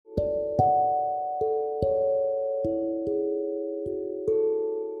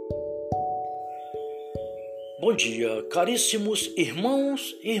Bom dia, caríssimos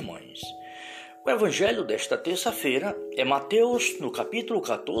irmãos e irmãs. O Evangelho desta terça-feira é Mateus, no capítulo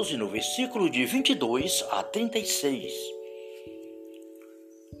 14, no versículo de 22 a 36.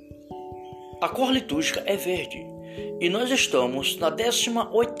 A cor litúrgica é verde e nós estamos na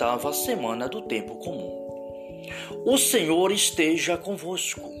 18ª semana do tempo comum. O Senhor esteja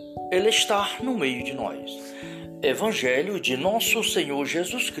convosco, Ele está no meio de nós. Evangelho de nosso Senhor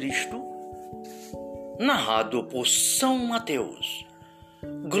Jesus Cristo, narrado por São Mateus.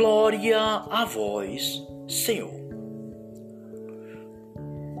 Glória a vós, Senhor.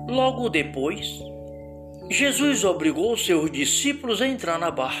 Logo depois, Jesus obrigou seus discípulos a entrar na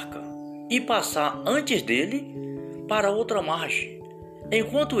barca e passar antes dele para outra margem,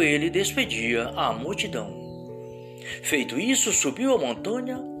 enquanto ele despedia a multidão. Feito isso, subiu a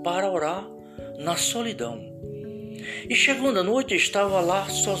montanha para orar na solidão. E chegando a noite, estava lá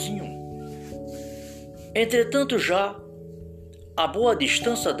sozinho. Entretanto, já a boa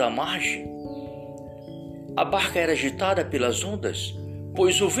distância da margem, a barca era agitada pelas ondas,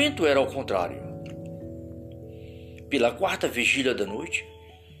 pois o vento era ao contrário. Pela quarta vigília da noite,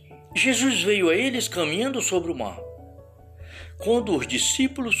 Jesus veio a eles caminhando sobre o mar. Quando os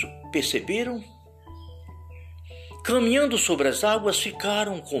discípulos perceberam, caminhando sobre as águas,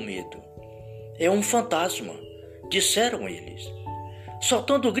 ficaram com medo. É um fantasma, disseram eles,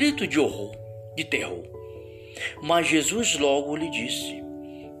 soltando grito de horror, de terror. Mas Jesus logo lhe disse: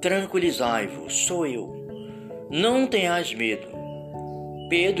 tranquilizai-vos, sou eu, não tenhais medo.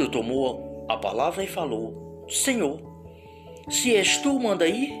 Pedro tomou a palavra e falou: Senhor, se és tu,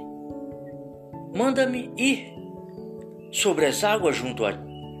 manda-me ir sobre as águas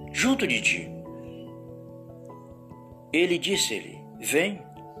junto de ti. Ele disse-lhe: vem.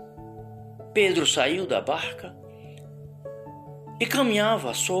 Pedro saiu da barca e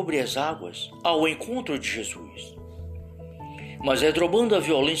caminhava sobre as águas ao encontro de Jesus. Mas, retrobando a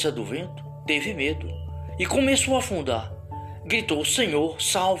violência do vento, teve medo e começou a afundar. Gritou: Senhor,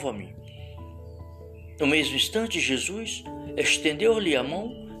 salva-me! No mesmo instante, Jesus estendeu-lhe a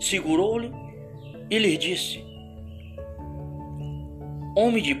mão, segurou-lhe e lhe disse: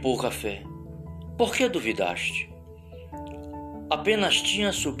 homem de pouca fé, por que duvidaste? Apenas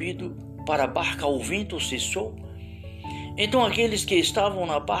tinha subido para a barca, o vento cessou. Então aqueles que estavam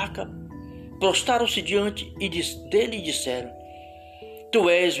na barca prostaram-se diante dele e disseram: tu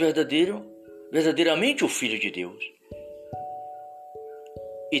és verdadeiramente o Filho de Deus.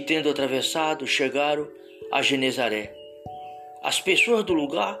 E tendo atravessado, chegaram a Genezaré. As pessoas do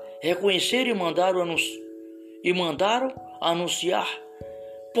lugar reconheceram e mandaram anunciar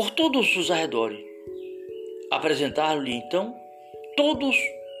por todos os arredores. Apresentaram-lhe então todos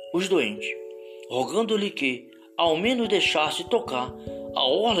os doentes, rogando-lhe que ao menos deixasse tocar a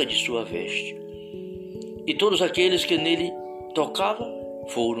orla de sua veste. E todos aqueles que nele tocavam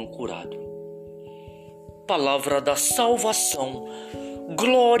foram curados. Palavra da salvação.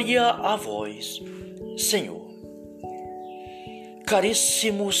 Glória a vós, Senhor.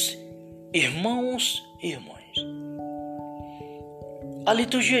 Caríssimos irmãos e irmãs, a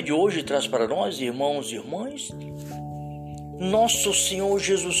liturgia de hoje traz para nós, irmãos e irmãs, nosso Senhor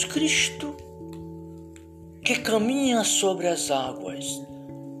Jesus Cristo, que caminha sobre as águas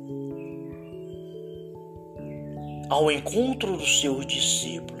ao encontro dos seus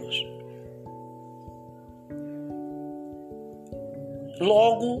discípulos.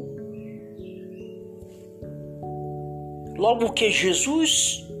 Logo que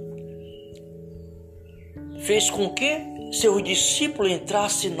Jesus fez com que seu discípulo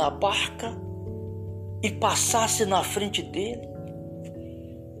entrasse na barca e passasse na frente dele,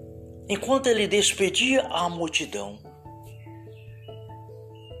 enquanto ele despedia a multidão.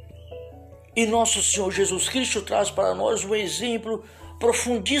 E nosso Senhor Jesus Cristo traz para nós um exemplo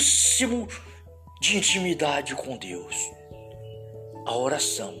profundíssimo de intimidade com Deus: a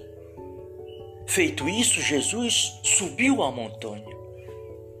oração. Feito isso, Jesus subiu a montanha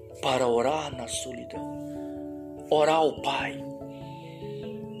para orar na solidão, orar ao Pai.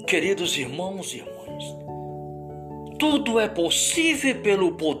 Queridos irmãos e irmãs, tudo é possível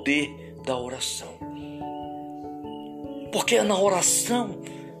pelo poder da oração, porque é na oração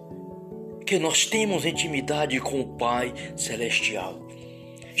que nós temos intimidade com o Pai Celestial.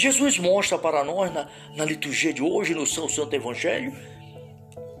 Jesus mostra para nós na liturgia de hoje, no seu Santo Evangelho,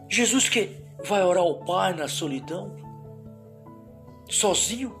 Jesus que vai orar ao Pai na solidão,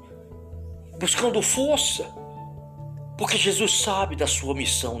 sozinho, buscando força, porque Jesus sabe da sua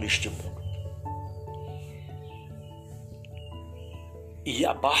missão neste mundo. E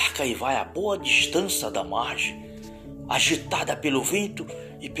a barca vai a boa distância da margem, agitada pelo vento,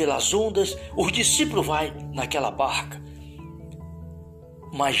 e pelas ondas, os discípulos vão naquela barca.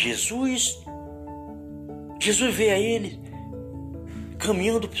 Mas Jesus vê a ele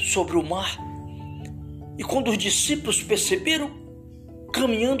caminhando sobre o mar. E quando os discípulos perceberam,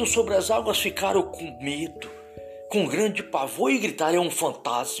 caminhando sobre as águas, ficaram com medo, com grande pavor, e gritaram: é um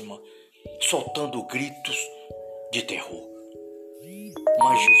fantasma, soltando gritos de terror.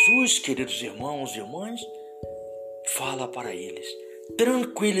 Mas Jesus, queridos irmãos e irmãs, fala para eles: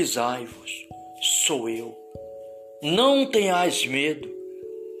 tranquilizai-vos, sou eu, não tenhais medo.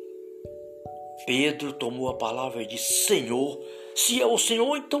 Pedro tomou a palavra e disse: Senhor, se é o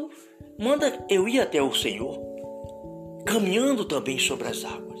Senhor, então manda eu ir até o Senhor, caminhando também sobre as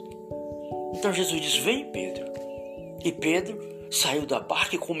águas. Então Jesus disse: vem, Pedro. E Pedro saiu da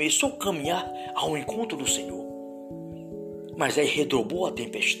barca e começou a caminhar ao encontro do Senhor. Mas aí redobrou a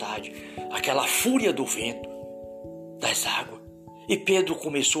tempestade, aquela fúria do vento, das águas. E Pedro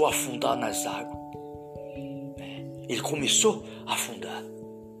começou a afundar nas águas. Ele começou a afundar,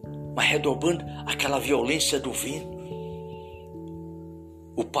 mas redobrando aquela violência do vento,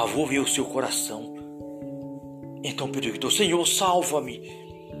 o pavor veio ao seu coração. Então Pedro gritou: Senhor, salva-me.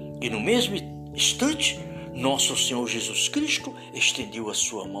 E no mesmo instante, nosso Senhor Jesus Cristo estendeu a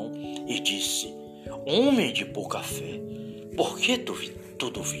sua mão e disse: homem de pouca fé, por que tu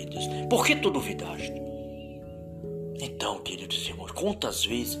duvidas? Por que tu duvidaste? Então, queridos irmãos, quantas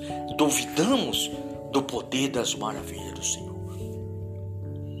vezes duvidamos do poder das maravilhas do Senhor?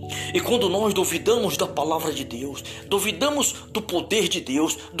 E quando nós duvidamos da palavra de Deus, duvidamos do poder de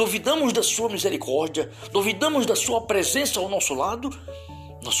Deus, duvidamos da sua misericórdia, duvidamos da sua presença ao nosso lado,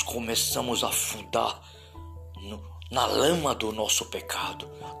 nós começamos a afundar na lama do nosso pecado,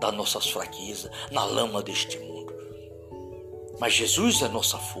 das nossas fraquezas, na lama deste mundo. Mas Jesus é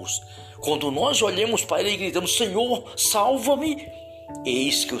nossa força. Quando nós olhamos para Ele e gritamos: Senhor, salva-me,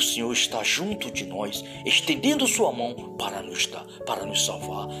 eis que o Senhor está junto de nós, estendendo sua mão para nos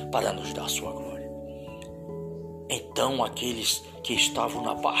salvar, para nos dar sua glória. Então aqueles que estavam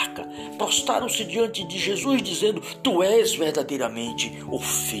na barca prostraram-se diante de Jesus, dizendo: Tu és verdadeiramente o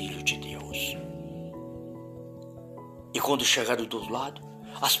Filho de Deus. E quando chegaram do outro lado,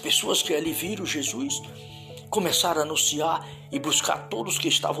 as pessoas que ali viram Jesus começaram a anunciar e buscar todos que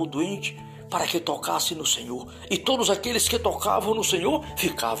estavam doentes para que tocassem no Senhor. E todos aqueles que tocavam no Senhor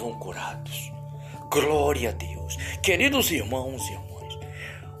ficavam curados. Glória a Deus. Queridos irmãos e irmãs,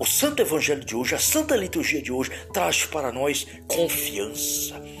 o Santo Evangelho de hoje, a Santa Liturgia de hoje, traz para nós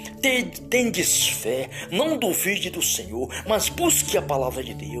confiança. Tendes fé, não duvide do Senhor, mas busque a palavra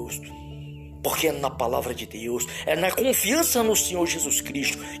de Deus. Porque é na palavra de Deus, é na confiança no Senhor Jesus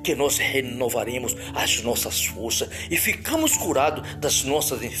Cristo que nós renovaremos as nossas forças e ficamos curados das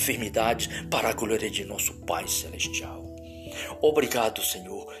nossas enfermidades para a glória de nosso Pai Celestial. Obrigado,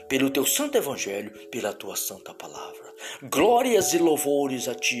 Senhor, pelo Teu Santo Evangelho, pela Tua Santa Palavra. Glórias e louvores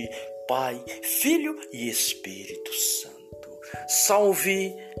a Ti, Pai, Filho e Espírito Santo.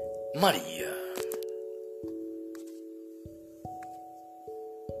 Salve Maria.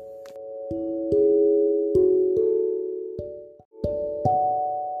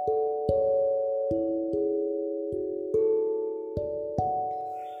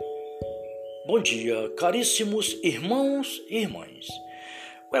 Bom dia, caríssimos irmãos e irmãs.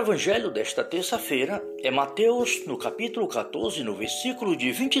 O Evangelho desta terça-feira é Mateus, no capítulo 14, no versículo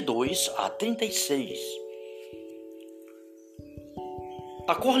de 22 a 36.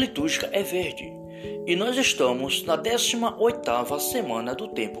 A cor litúrgica é verde e nós estamos na 18ª semana do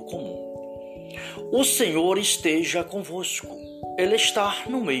tempo comum. O Senhor esteja convosco, Ele está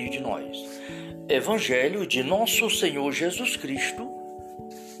no meio de nós. Evangelho de nosso Senhor Jesus Cristo,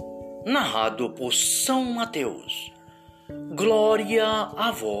 narrado por São Mateus. Glória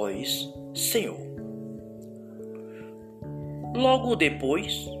a vós, Senhor. Logo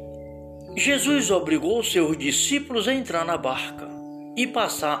depois, Jesus obrigou seus discípulos a entrar na barca e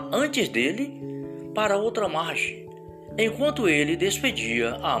passar antes dele para outra margem, enquanto ele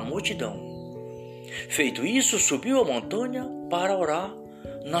despedia a multidão. Feito isso, subiu a montanha para orar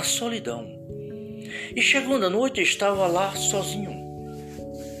na solidão. E chegando a noite, estava lá sozinho.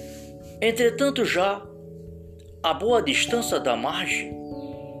 Entretanto, já a boa distância da margem,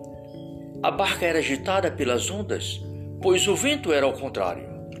 a barca era agitada pelas ondas, pois o vento era ao contrário.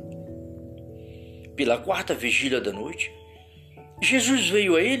 Pela 4ª vigília da noite, Jesus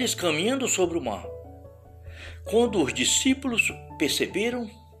veio a eles caminhando sobre o mar. Quando os discípulos perceberam,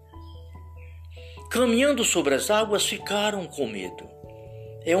 caminhando sobre as águas, ficaram com medo.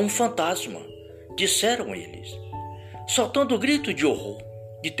 É um fantasma, disseram eles, soltando grito de horror,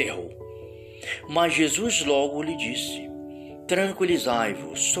 de terror. Mas Jesus logo lhe disse: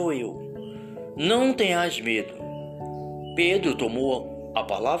 tranquilizai-vos, sou eu. Não tenhais medo. Pedro tomou a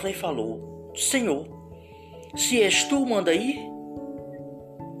palavra e falou: Senhor, se és tu,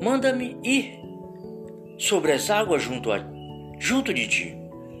 manda-me ir sobre as águas junto de ti.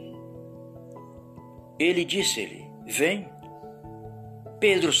 Ele disse-lhe: Vem.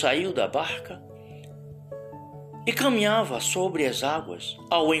 Pedro saiu da barca e caminhava sobre as águas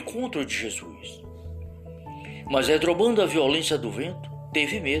ao encontro de Jesus. Mas, redobando a violência do vento,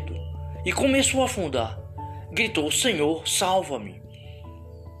 teve medo e começou a afundar. Gritou: Senhor, salva-me!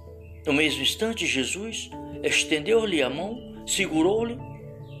 No mesmo instante, Jesus estendeu-lhe a mão, segurou-lhe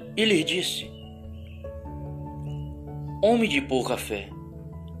e lhe disse: Homem de pouca fé,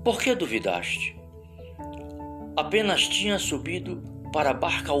 por que duvidaste? Apenas tinha subido para a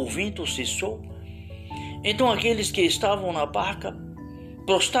barca, o vento cessou. Então aqueles que estavam na barca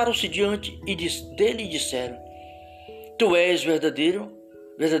prostraram-se diante dele e disseram: Tu és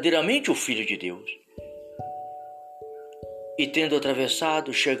verdadeiramente o Filho de Deus. E tendo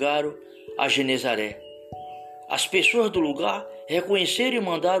atravessado, chegaram a Genezaré. As pessoas do lugar reconheceram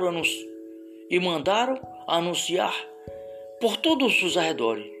e mandaram anunciar por todos os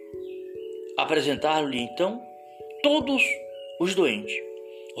arredores. Apresentaram-lhe então todos os doentes,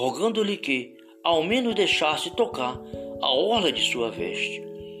 rogando-lhe que ao menos deixasse tocar a orla de sua veste.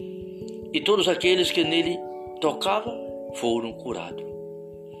 E todos aqueles que nele tocavam foram curados.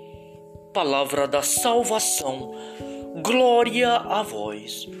 Palavra da salvação. Glória a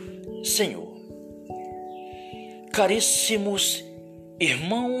vós, Senhor. Caríssimos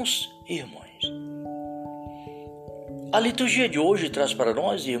irmãos e irmãs, a liturgia de hoje traz para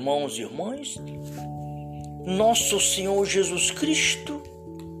nós, irmãos e irmãs, nosso Senhor Jesus Cristo,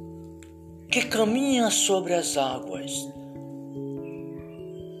 que caminha sobre as águas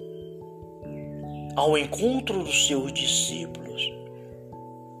ao encontro dos seus discípulos.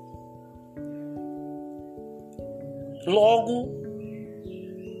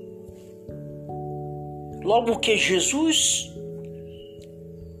 Logo que Jesus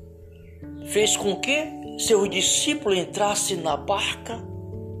fez com que seu discípulo entrasse na barca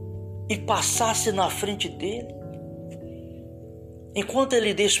e passasse na frente dele, enquanto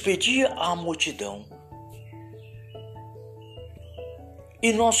ele despedia a multidão.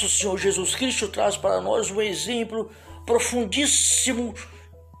 E nosso Senhor Jesus Cristo traz para nós um exemplo profundíssimo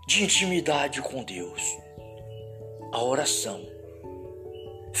de intimidade com Deus: a oração.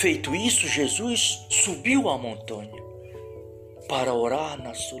 Feito isso, Jesus subiu à montanha para orar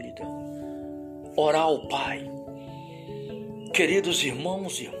na solidão, orar ao Pai. Queridos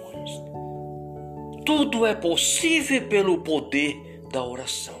irmãos e irmãs, tudo é possível pelo poder da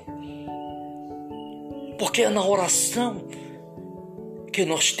oração, porque é na oração que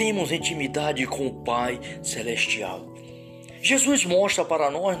nós temos intimidade com o Pai Celestial. Jesus mostra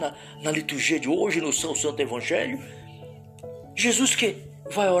para nós na liturgia de hoje, no seu Santo Evangelho, Jesus que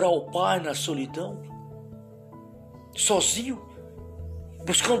vai orar ao Pai na solidão, sozinho,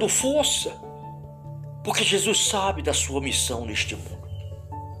 buscando força, porque Jesus sabe da sua missão neste mundo.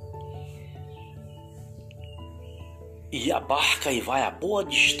 E a barca vai a boa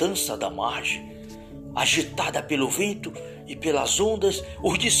distância da margem, agitada pelo vento e pelas ondas.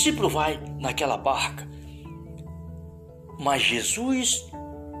 Os discípulos vão naquela barca, mas Jesus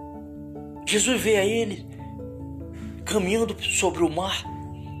vê a ele caminhando sobre o mar.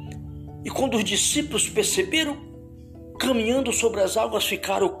 E quando os discípulos perceberam, caminhando sobre as águas,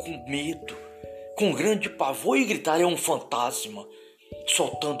 ficaram com medo, com grande pavor, e gritaram: é um fantasma,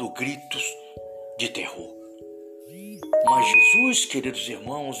 soltando gritos de terror. Mas Jesus, queridos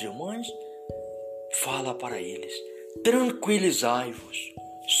irmãos e irmãs, fala para eles: tranquilizai-vos,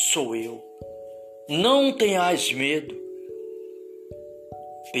 sou eu, não tenhais medo.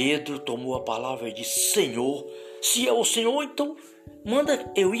 Pedro tomou a palavra e disse: Senhor, se é o Senhor, então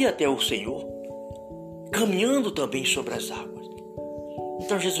manda eu ir até o Senhor, caminhando também sobre as águas.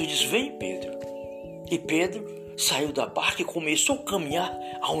 Então Jesus diz: vem, Pedro. E Pedro saiu da barca e começou a caminhar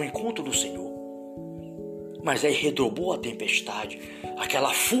ao encontro do Senhor. Mas aí redobrou a tempestade,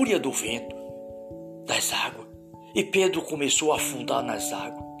 aquela fúria do vento, das águas, e Pedro começou a afundar nas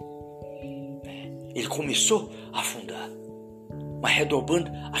águas. Ele começou a afundar, mas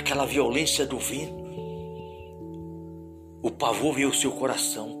redobrando aquela violência do vento, o pavor veio ao seu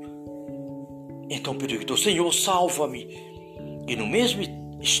coração. Então Pedro gritou: Senhor, salva-me! E no mesmo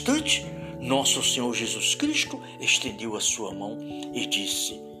instante, nosso Senhor Jesus Cristo estendeu a sua mão e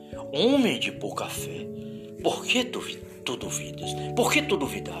disse: homem de pouca fé, por que tu duvidas? Por que tu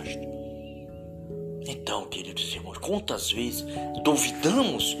duvidaste? Então, queridos irmãos, quantas vezes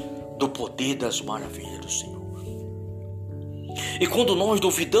duvidamos do poder das maravilhas do Senhor? E quando nós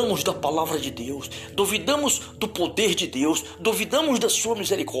duvidamos da palavra de Deus, duvidamos do poder de Deus, duvidamos da sua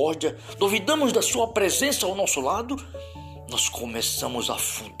misericórdia, duvidamos da sua presença ao nosso lado, nós começamos a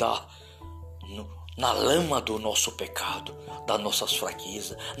afundar na lama do nosso pecado, das nossas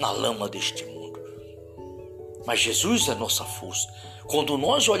fraquezas, na lama deste mundo. Mas Jesus é nossa força. Quando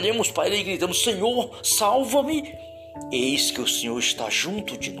nós olhamos para Ele e gritamos: Senhor, salva-me, eis que o Senhor está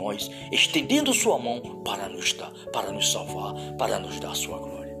junto de nós, estendendo sua mão para nos salvar, para nos dar sua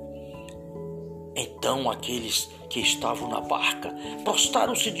glória. Então aqueles que estavam na barca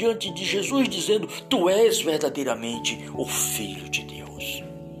prostraram-se diante de Jesus, dizendo: Tu és verdadeiramente o Filho de Deus.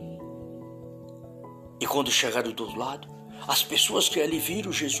 E quando chegaram do outro lado, as pessoas que ali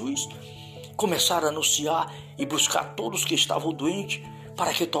viram Jesus começaram a anunciar e buscar todos que estavam doentes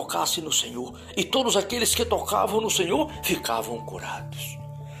para que tocassem no Senhor. E todos aqueles que tocavam no Senhor ficavam curados.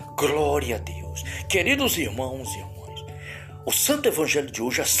 Glória a Deus. Queridos irmãos e irmãs, o Santo Evangelho de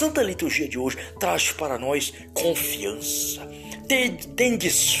hoje, a Santa Liturgia de hoje, traz para nós confiança.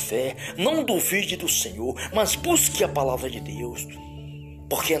 Tendes fé, não duvide do Senhor, mas busque a palavra de Deus.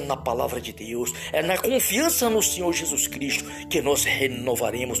 Porque é na palavra de Deus, é na confiança no Senhor Jesus Cristo que nós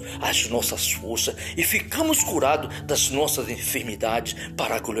renovaremos as nossas forças e ficamos curados das nossas enfermidades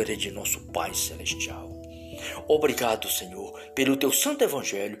para a glória de nosso Pai Celestial. Obrigado, Senhor, pelo Teu Santo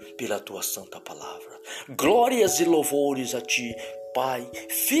Evangelho, pela Tua Santa Palavra. Glórias e louvores a Ti, Pai,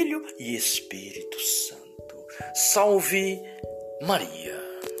 Filho e Espírito Santo. Salve Maria.